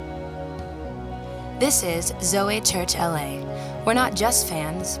This is ZOE Church LA. We're not just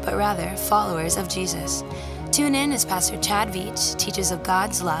fans, but rather followers of Jesus. Tune in as Pastor Chad Veach teaches of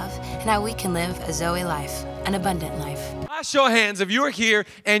God's love and how we can live a ZOE life, an abundant life. I show of hands if you're here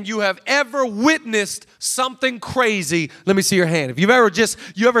and you have ever witnessed something crazy. Let me see your hand. If you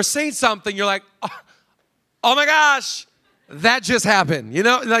ever seen something, you're like, oh my gosh, that just happened. You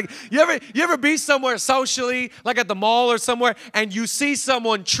know, like you ever be somewhere socially, like at the mall or somewhere, and you see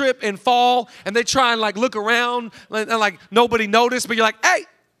someone trip and fall, and they try and like look around and like nobody noticed, but you're like, hey,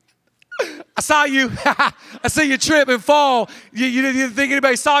 I saw you. I see you trip and fall. You didn't think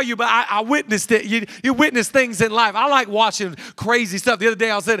anybody saw you, but I witnessed it. You witness things in life. I like watching crazy stuff. The other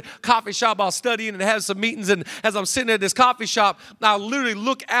day I was at a coffee shop. I was studying and had some meetings. And as I'm sitting at this coffee shop, I literally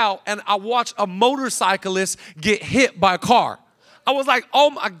look out and I watch a motorcyclist get hit by a car. I was like,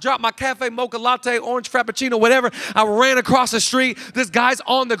 I dropped my cafe mocha latte, orange frappuccino, whatever. I ran across the street. This guy's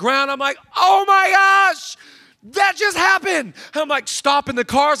on the ground. I'm like, oh my gosh. That just happened. I'm like stopping the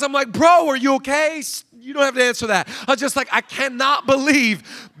cars. I'm like, bro, are you okay? You don't have to answer that. I was just like, I cannot believe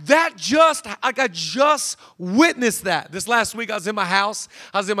that I just witnessed that. This last week, I was in my house.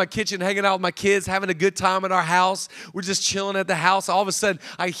 I was in my kitchen hanging out with my kids, having a good time at our house. We're just chilling at the house. All of a sudden,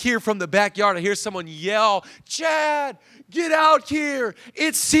 I hear from the backyard, I hear someone yell, Chad, get out here.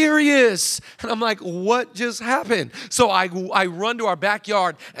 It's serious. And I'm like, what just happened? So I run to our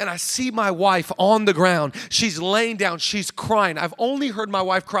backyard and I see my wife on the ground. She's laying down. She's crying. I've only heard my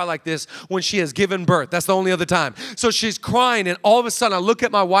wife cry like this when she has given birth. That's the only other time. So she's crying, and all of a sudden I look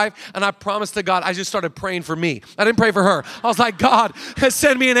at my wife and I promise to God, I just started praying for me. I didn't pray for her. I was like, God,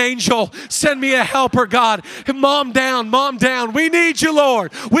 send me an angel. Send me a helper, God. Mom down. We need you,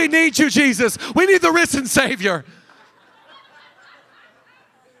 Lord. We need you, Jesus. We need the risen Savior.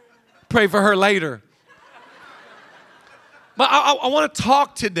 Pray for her later. But I want to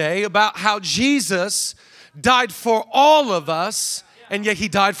talk today about how Jesus died for all of us, and yet he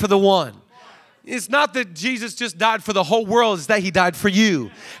died for the one. It's not that Jesus just died for the whole world, it's that he died for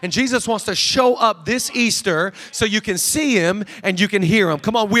you. And Jesus wants to show up this Easter so you can see him and you can hear him.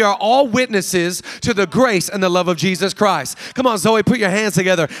 Come on, we are all witnesses to the grace and the love of Jesus Christ. Come on, Zoe, put your hands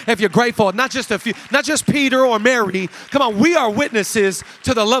together. If you're grateful, not just Peter or Mary. Come on, we are witnesses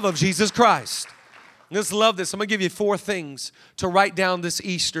to the love of Jesus Christ. Let's love this. I'm going to give you 4 things to write down this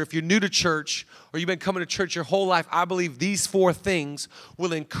Easter. If you're new to church or you've been coming to church your whole life, I believe these 4 things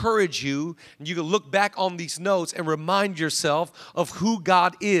will encourage you. And you can look back on these notes and remind yourself of who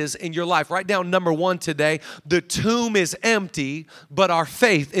God is in your life. Write down number 1 today. The tomb is empty, but our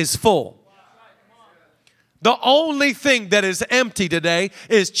faith is full. The only thing that is empty today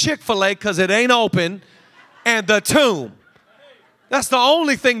is Chick-fil-A because it ain't open, and the tomb. That's the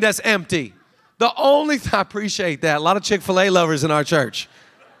only thing that's empty. I appreciate that. A lot of Chick-fil-A lovers in our church.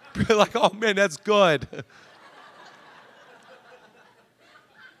 You're like, oh man, that's good.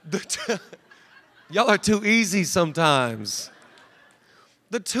 Y'all are too easy sometimes.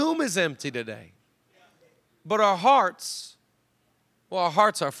 The tomb is empty today. But our hearts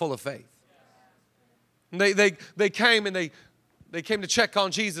are full of faith. And they came to check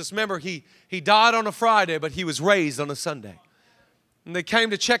on Jesus. Remember, he died on a Friday, but he was raised on a Sunday. And they came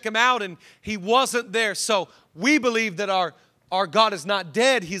to check him out, and he wasn't there. So we believe that our God is not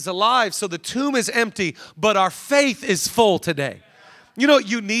dead. He's alive. So the tomb is empty, but our faith is full today. You know what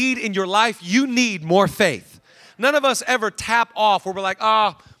you need in your life? You need more faith. None of us ever tap off where we're like,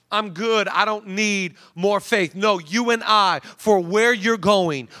 I'm good. I don't need more faith. No, you and I, for where you're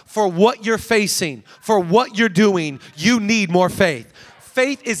going, for what you're facing, for what you're doing, you need more faith.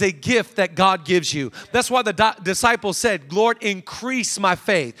 Faith is a gift that God gives you. That's why the disciples said, Lord, increase my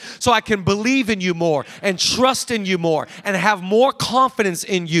faith so I can believe in you more and trust in you more and have more confidence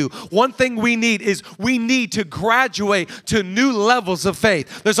in you. One thing we need to graduate to new levels of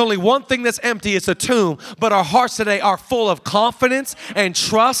faith. There's only one thing that's empty. It's a tomb. But our hearts today are full of confidence and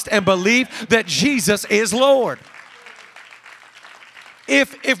trust and belief that Jesus is Lord.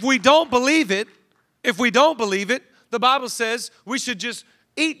 If we don't believe it, the Bible says we should just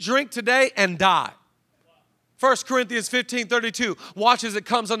eat, drink today, and die. 1 Corinthians 15:32. Watch as it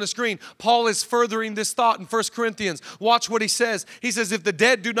comes on the screen. Paul is furthering this thought in 1 Corinthians. Watch what he says. He says, if the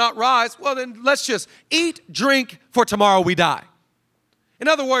dead do not rise, well, then let's just eat, drink, for tomorrow we die. In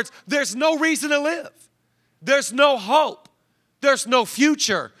other words, there's no reason to live. There's no hope. There's no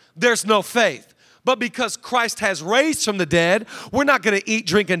future. There's no faith. But because Christ has raised from the dead, we're not going to eat,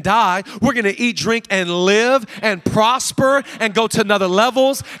 drink, and die. We're going to eat, drink, and live and prosper and go to another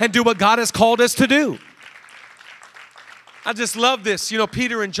levels and do what God has called us to do. I just love this. You know,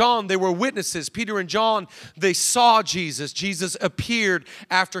 Peter and John, they were witnesses. Peter and John, they saw Jesus. Jesus appeared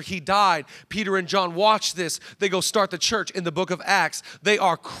after he died. Peter and John watched this. They go start the church in the book of Acts. They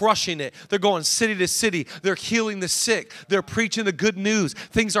are crushing it. They're going city to city. They're healing the sick. They're preaching the good news.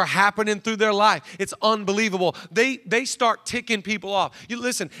 Things are happening through their life. It's unbelievable. They start ticking people off. You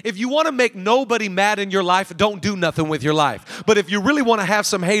listen, if you want to make nobody mad in your life, don't do nothing with your life. But if you really want to have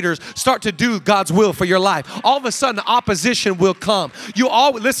some haters, start to do God's will for your life. All of a sudden, opposition will come. You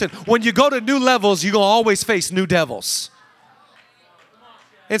always listen, when you go to new levels, you're going to always face new devils.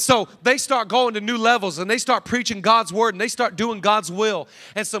 And so they start going to new levels and they start preaching God's word and they start doing God's will.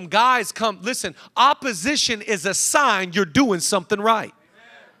 And some guys come, listen, opposition is a sign you're doing something right.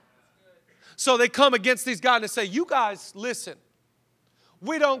 So they come against these guys and they say, you guys, listen,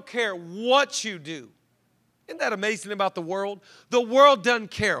 we don't care what you do. Isn't that amazing about the world? The world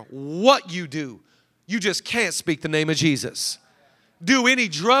doesn't care what you do. You just can't speak the name of Jesus. Do any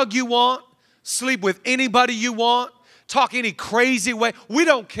drug you want, sleep with anybody you want, talk any crazy way. We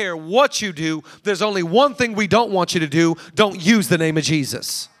don't care what you do. There's only one thing we don't want you to do. Don't use the name of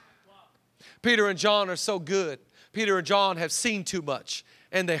Jesus. Peter and John are so good. Peter and John have seen too much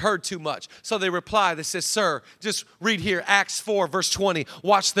and they heard too much. So they reply, they say, sir, just read here, Acts 4, verse 20.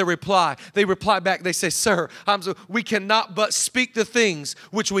 Watch their reply. They reply back, they say, sir, we cannot but speak the things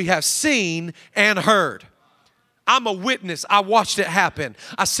which we have seen and heard. I'm a witness. I watched it happen.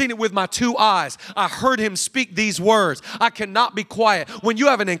 I seen it with my 2 eyes. I heard him speak these words. I cannot be quiet. When you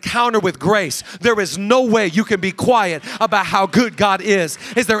have an encounter with grace, there is no way you can be quiet about how good God is.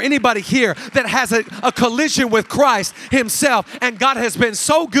 Is there anybody here that has a collision with Christ himself and God has been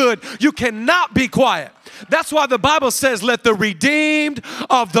so good, you cannot be quiet? That's why the Bible says, let the redeemed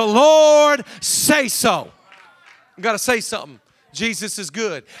of the Lord say so. You got to say something. Jesus is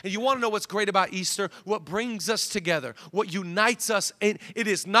good. And you want to know what's great about Easter? What brings us together, what unites us, and it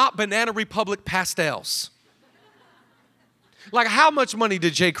is not Banana Republic pastels. Like, how much money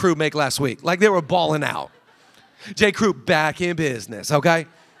did J. Crew make last week? Like, they were balling out. J. Crew back in business, okay?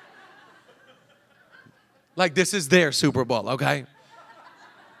 Like, this is their Super Bowl, okay?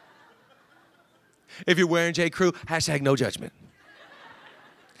 If you're wearing J. Crew, hashtag no judgment.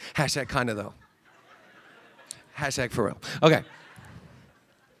 Hashtag kind of though. Hashtag for real. Okay.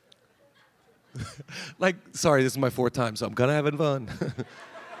 Like, sorry, this is my 4th time, so I'm kind of having fun.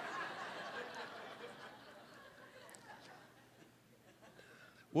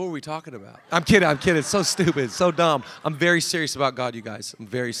 What were we talking about? I'm kidding. It's so stupid, it's so dumb. I'm very serious about God, you guys. I'm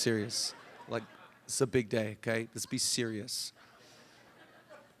very serious. Like, it's a big day, okay? Let's be serious.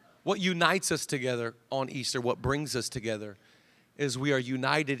 What unites us together on Easter, what brings us together, is we are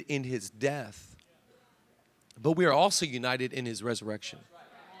united in his death, but we are also united in his resurrection.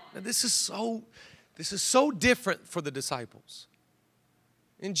 Now, this is so different for the disciples.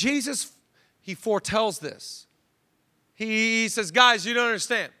 And Jesus, he foretells this. He says, guys, you don't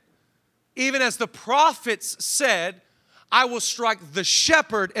understand. Even as the prophets said, I will strike the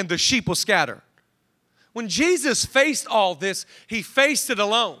shepherd and the sheep will scatter. When Jesus faced all this, he faced it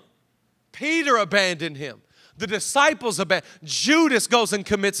alone. Peter abandoned him. The disciples abandoned. Judas goes and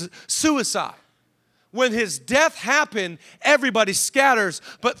commits suicide. When his death happened, everybody scatters.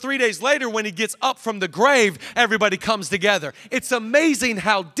 But 3 days later, when he gets up from the grave, everybody comes together. It's amazing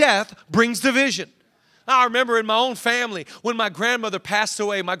how death brings division. I remember in my own family, when my grandmother passed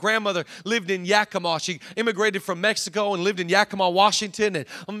away, my grandmother lived in Yakima. She immigrated from Mexico and lived in Yakima, Washington.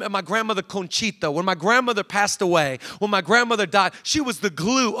 And my grandmother Conchita, when my grandmother passed away, when my grandmother died, she was the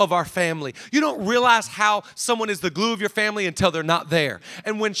glue of our family. You don't realize how someone is the glue of your family until they're not there.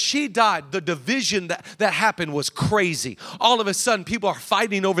 And when she died, the division that happened was crazy. All of a sudden, people are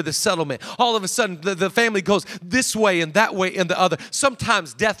fighting over the settlement. All of a sudden, the family goes this way and that way and the other.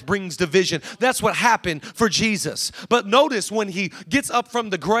 Sometimes death brings division. That's what happened for Jesus. But notice when he gets up from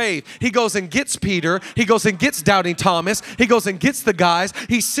the grave, he goes and gets Peter, he goes and gets Doubting Thomas, he goes and gets the guys,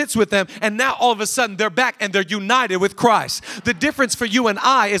 he sits with them, and now all of a sudden they're back and they're united with Christ. The difference for you and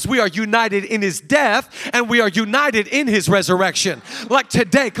I is we are united in his death and we are united in his resurrection. Like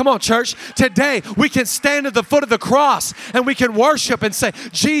today, come on church, today we can stand at the foot of the cross and we can worship and say,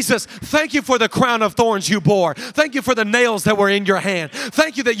 Jesus, thank you for the crown of thorns you bore. Thank you for the nails that were in your hand.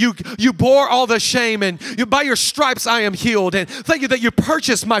 Thank you that you bore all the shame and by your stripes I am healed. And thank you that you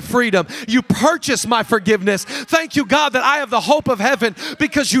purchased my freedom. You purchased my forgiveness. Thank you, God, that I have the hope of heaven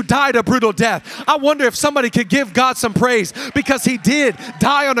because you died a brutal death. I wonder if somebody could give God some praise because he did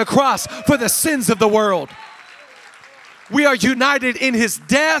die on a cross for the sins of the world. We are united in his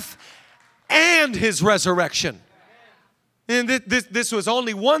death and his resurrection. And this was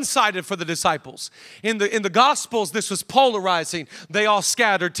only one-sided for the disciples. In the Gospels, this was polarizing. They all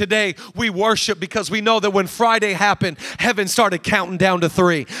scattered. Today, we worship because we know that when Friday happened, heaven started counting down to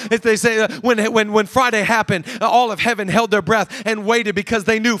 3. If they say when Friday happened, all of heaven held their breath and waited because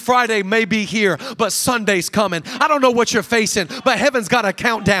they knew Friday may be here, but Sunday's coming. I don't know what you're facing, but heaven's got a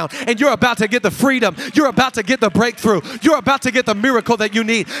countdown, and you're about to get the freedom. You're about to get the breakthrough. You're about to get the miracle that you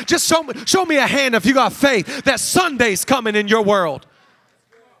need. Just show me a hand if you got faith that Sunday's coming in your world.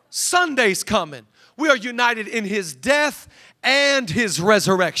 Sunday's coming. We are united in his death and his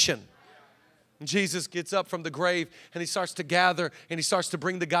resurrection. And Jesus gets up from the grave and he starts to gather and he starts to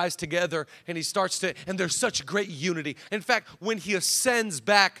bring the guys together and and there's such great unity. In fact, when he ascends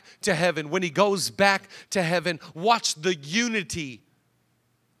back to heaven, when he goes back to heaven, watch the unity.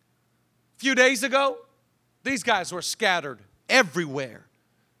 A few days ago, these guys were scattered everywhere.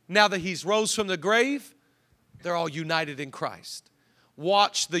 Now that he's rose from the grave, they're all united in Christ.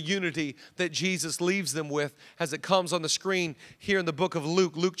 Watch the unity that Jesus leaves them with as it comes on the screen here in the book of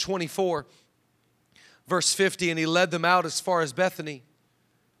Luke, Luke 24, verse 50. And he led them out as far as Bethany,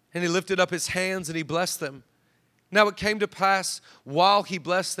 and he lifted up his hands and he blessed them. Now it came to pass while he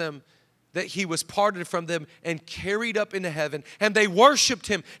blessed them that he was parted from them and carried up into heaven. And they worshiped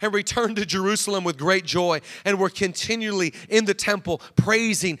him and returned to Jerusalem with great joy and were continually in the temple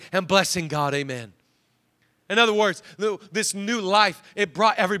praising and blessing God. Amen. In other words, this new life, it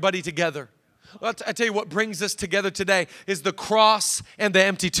brought everybody together. I tell you what brings us together today is the cross and the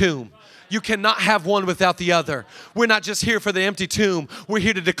empty tomb. You cannot have one without the other. We're not just here for the empty tomb. We're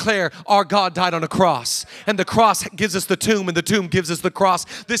here to declare our God died on a cross. And the cross gives us the tomb, and the tomb gives us the cross.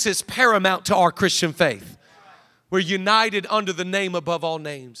 This is paramount to our Christian faith. We're united under the name above all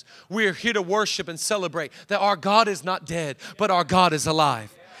names. We're here to worship and celebrate that our God is not dead, but our God is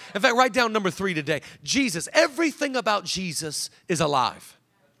alive. In fact, write down number 3 today. Jesus, everything about Jesus is alive.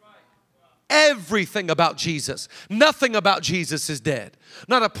 Everything about Jesus. Nothing about Jesus is dead.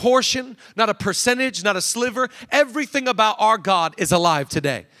 Not a portion, not a percentage, not a sliver. Everything about our God is alive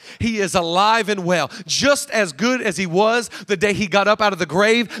today. He is alive and well. Just as good as he was the day he got up out of the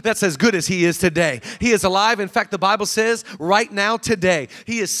grave, that's as good as he is today. He is alive. In fact, the Bible says right now today,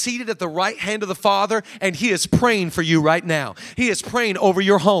 he is seated at the right hand of the Father and he is praying for you right now. He is praying over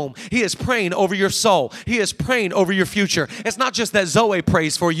your home. He is praying over your soul. He is praying over your future. It's not just that ZOE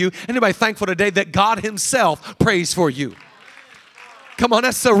prays for you. Anybody thankful today that God himself prays for you? Come on,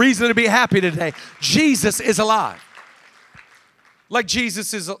 that's a reason to be happy today. Jesus is alive. Like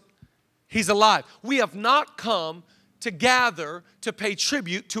Jesus is, he's alive. We have not come to gather to pay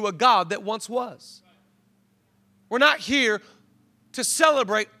tribute to a God that once was. We're not here to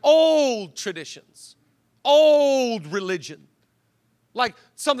celebrate old traditions, old religion, like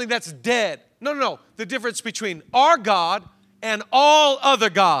something that's dead. No. The difference between our God and all other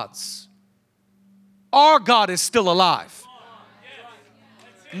gods. Our God is still alive.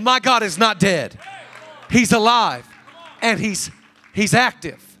 My God is not dead. He's alive and he's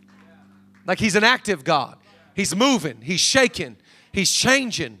active. Like he's an active God. He's moving, he's shaking, he's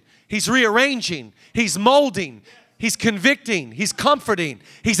changing, he's rearranging, he's molding, he's convicting, he's comforting,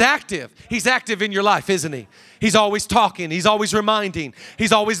 he's active. He's active in your life, isn't he? He's always talking, he's always reminding,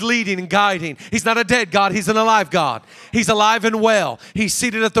 he's always leading and guiding. He's not a dead God, he's an alive God. He's alive and well. He's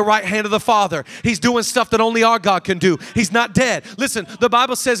seated at the right hand of the Father. He's doing stuff that only our God can do. He's not dead. Listen, the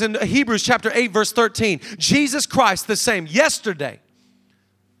Bible says in Hebrews chapter 8, verse 13, Jesus Christ the same yesterday,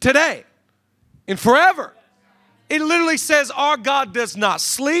 today, and forever. It literally says our God does not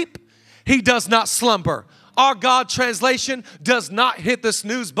sleep. He does not slumber. Our God, translation, does not hit the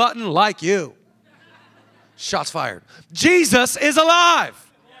snooze button like you. Shots fired. Jesus is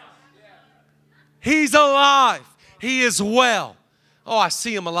alive. He's alive. He is well. Oh, I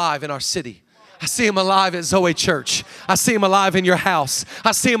see him alive in our city. I see him alive at ZOE Church. I see him alive in your house.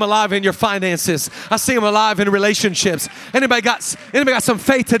 I see him alive in your finances. I see him alive in relationships. Anybody got some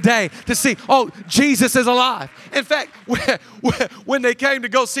faith today to see, oh, Jesus is alive? In fact, when they came to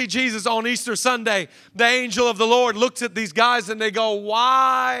go see Jesus on Easter Sunday, the angel of the Lord looks at these guys and they go,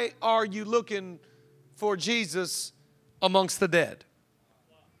 why are you looking for Jesus amongst the dead?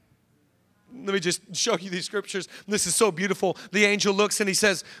 Let me just show you these scriptures. This is so beautiful. The angel looks and he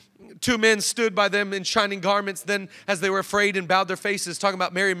says, 2 men stood by them in shining garments. Then as they were afraid and bowed their faces, talking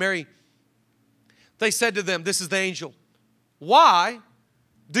about Mary, they said to them, this is the angel, why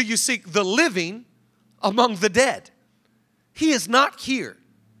do you seek the living among the dead? He is not here,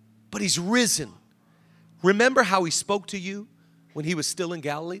 but he's risen. Remember how he spoke to you when he was still in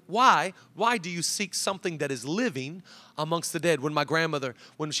Galilee? Why? Why do you seek something that is living amongst the dead? When my grandmother,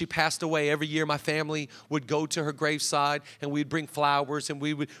 when she passed away, every year my family would go to her graveside and we'd bring flowers and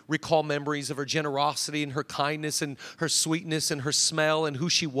we would recall memories of her generosity and her kindness and her sweetness and her smell and who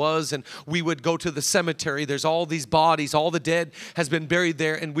she was. And we would go to the cemetery. There's all these bodies. All the dead has been buried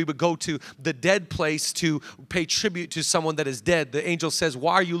there. And we would go to the dead place to pay tribute to someone that is dead. The angel says,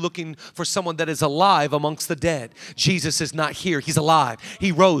 why are you looking for someone that is alive amongst the dead? Jesus is not here. He's alive.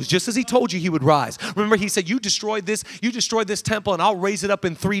 He rose just as he told you he would rise. Remember, he said, you destroyed this temple and I'll raise it up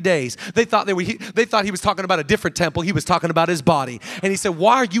in 3 days. They thought he was talking about a different temple. He was talking about his body. And he said,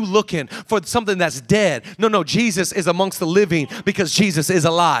 why are you looking for something that's dead? No, Jesus is amongst the living because Jesus is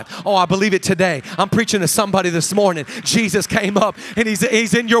alive. Oh, I believe it today. I'm preaching to somebody this morning. Jesus came up and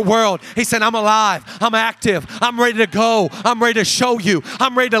he's in your world. He said, I'm alive. I'm active. I'm ready to go. I'm ready to show you.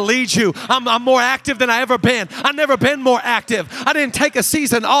 I'm ready to lead you. I'm more active than I ever been. I've never been more active. I didn't take a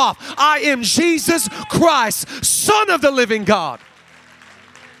season off. I am Jesus Christ, Son of the living God.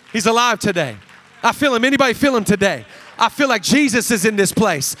 He's alive today. I feel him. Anybody feel him today? I feel like Jesus is in this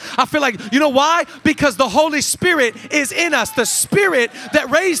place. I feel like, you know why? Because the Holy Spirit is in us. The Spirit that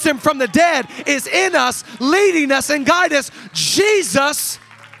raised him from the dead is in us, leading us and guiding us. Jesus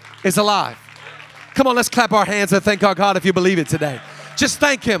is alive. Come on, let's clap our hands and thank our God if you believe it today. Just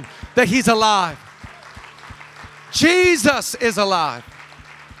thank him that he's alive. Jesus is alive.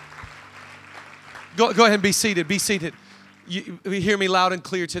 Go ahead and be seated. Be seated. You hear me loud and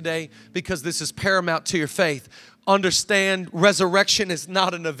clear today because this is paramount to your faith. Understand, resurrection is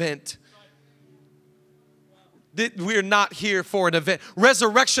not an event. We're not here for an event.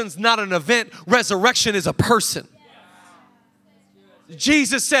 Resurrection's not an event. Resurrection is a person.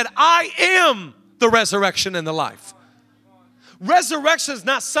 Jesus said, I am the resurrection and the life. Resurrection is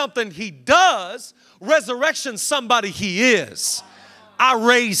not something he does. Resurrection's somebody he is. I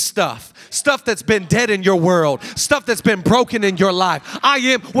raise stuff that's been dead in your world, stuff that's been broken in your life.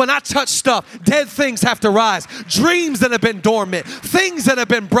 When I touch stuff, dead things have to rise. Dreams that have been dormant, things that have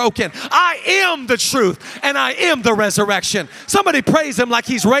been broken. I am the truth and I am the resurrection. Somebody praise him like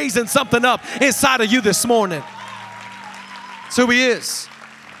he's raising something up inside of you this morning. It's who he is.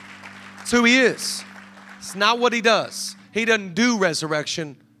 It's who he is. It's not what he does. He doesn't do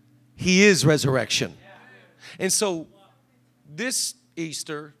resurrection. He is resurrection. And so this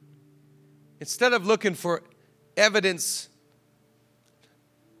Easter, instead of looking for evidence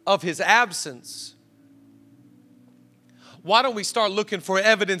of his absence, why don't we start looking for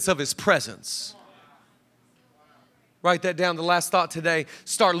evidence of his presence? Write that down, the last thought today.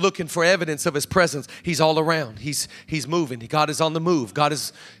 Start looking for evidence of his presence. He's all around. He's moving. God is on the move.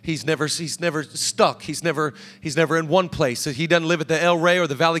 He's never stuck. He's never in one place. He doesn't live at the El Rey or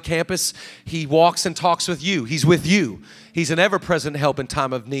the Valley campus. He walks and talks with you. He's with you. He's an ever-present help in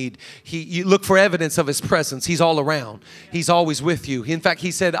time of need. You look for evidence of his presence. He's all around. He's always with you. In fact,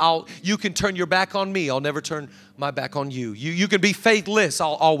 he said, you can turn your back on me. I'll never turn my back on you. You can be faithless.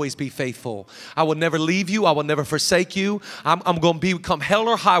 I'll always be faithful. I will never leave you. I will never forsake you. I'm going to become hell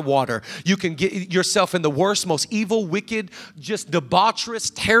or high water. You can get yourself in the worst, most evil, wicked, just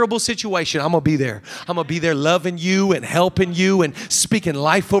debaucherous, terrible situation. I'm going to be there. I'm going to be there loving you and helping you and speaking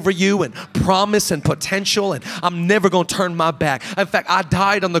life over you and promise and potential. And I'm never going to turn my back. In fact, I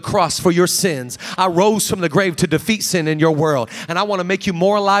died on the cross for your sins. I rose from the grave to defeat sin in your world. And I want to make you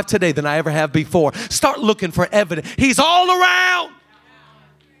more alive today than I ever have before. Start looking for evidence. He's all around.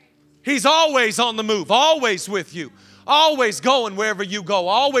 He's always on the move, always with you. Always going wherever you go,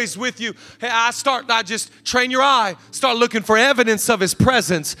 always with you. Hey, I just train your eye, start looking for evidence of his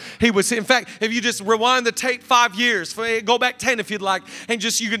presence. In fact, if you just rewind the tape 5 years, go back 10 if you'd like, and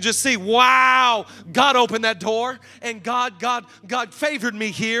you can just see, wow, God opened that door, and God favored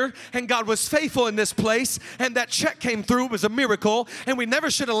me here, and God was faithful in this place, and that check came through. It was a miracle, and we never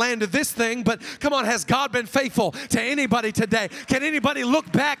should have landed this thing, but come on, has God been faithful to anybody today? Can anybody look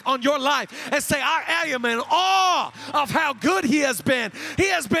back on your life and say, I am in awe of how good he has been. He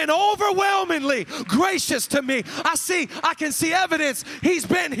has been overwhelmingly gracious to me. I can see evidence he's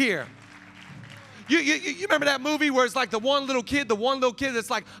been here. You remember that movie where it's like the one little kid that's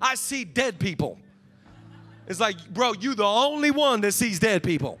like, I see dead people. It's like, bro, you the only one that sees dead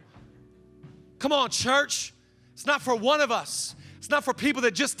people. Come on, church. It's not for one of us. It's not for people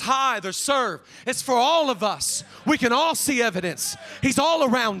that just tithe or serve. It's for all of us. We can all see evidence. He's all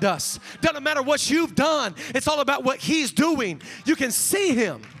around us. Doesn't matter what you've done. It's all about what he's doing. You can see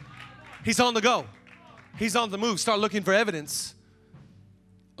him. He's on the go. He's on the move. Start looking for evidence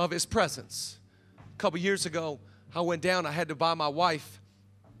of his presence. A couple years ago, I went down. I had to buy my wife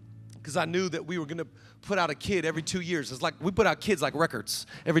because I knew that we were going to put out a kid every 2 years. It's like we put out kids like records.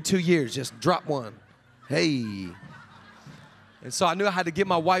 Every 2 years, just drop one. Hey. And so I knew I had to get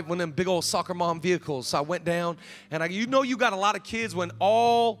my wife one of them big old soccer mom vehicles. So I went down, and you got a lot of kids when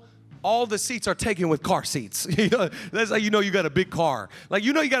all the seats are taken with car seats. That's how you know you got a big car. Like,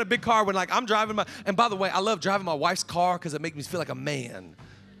 you got a big car when, like, I'm driving and by the way, I love driving my wife's car because it makes me feel like a man.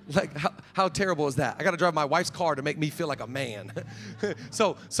 Like, how terrible is that? I got to drive my wife's car to make me feel like a man.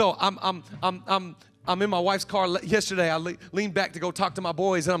 So I'm in my wife's car. Yesterday, I leaned back to go talk to my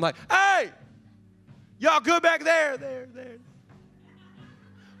boys, and I'm like, hey, y'all good back there? There.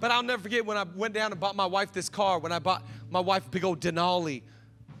 But I'll never forget when I went down and bought my wife this car, when I bought my wife a big old Denali,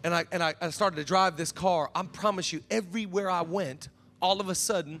 and I started to drive this car. I promise you, everywhere I went, all of a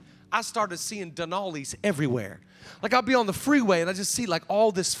sudden, I started seeing Denalis everywhere. Like, I'll be on the freeway and I just see like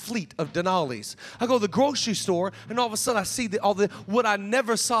all this fleet of Denalis. I go to the grocery store and all of a sudden I see what I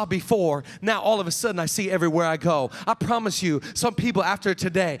never saw before. Now all of a sudden I see everywhere I go. I promise you, some people after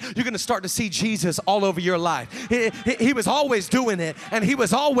today, you're going to start to see Jesus all over your life. He was always doing it and he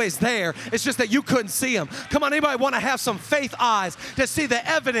was always there. It's just that you couldn't see him. Come on, anybody want to have some faith eyes to see the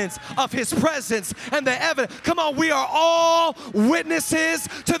evidence of his presence and the evidence? Come on, we are all witnesses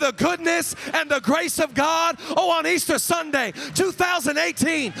to the goodness and the grace of God. Oh, on Easter Sunday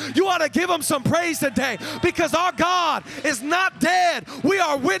 2018, you ought to give him some praise today because our God is not dead. We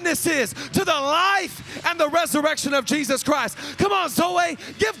are witnesses to the life and the resurrection of Jesus Christ. Come on, Zoe,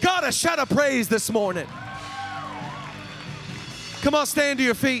 give God a shout of praise this morning. Come on, stand to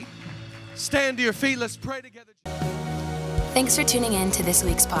your feet. Stand to your feet. Let's pray together. Thanks for tuning in to this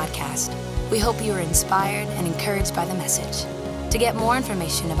week's podcast. We hope you were inspired and encouraged by the message. To get more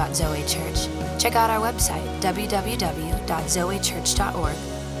information about ZOE Church, check out our website, www.zoechurch.org,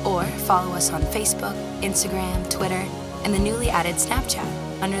 or follow us on Facebook, Instagram, Twitter, and the newly added Snapchat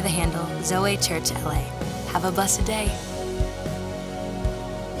under the handle ZOE Church LA. Have a blessed day.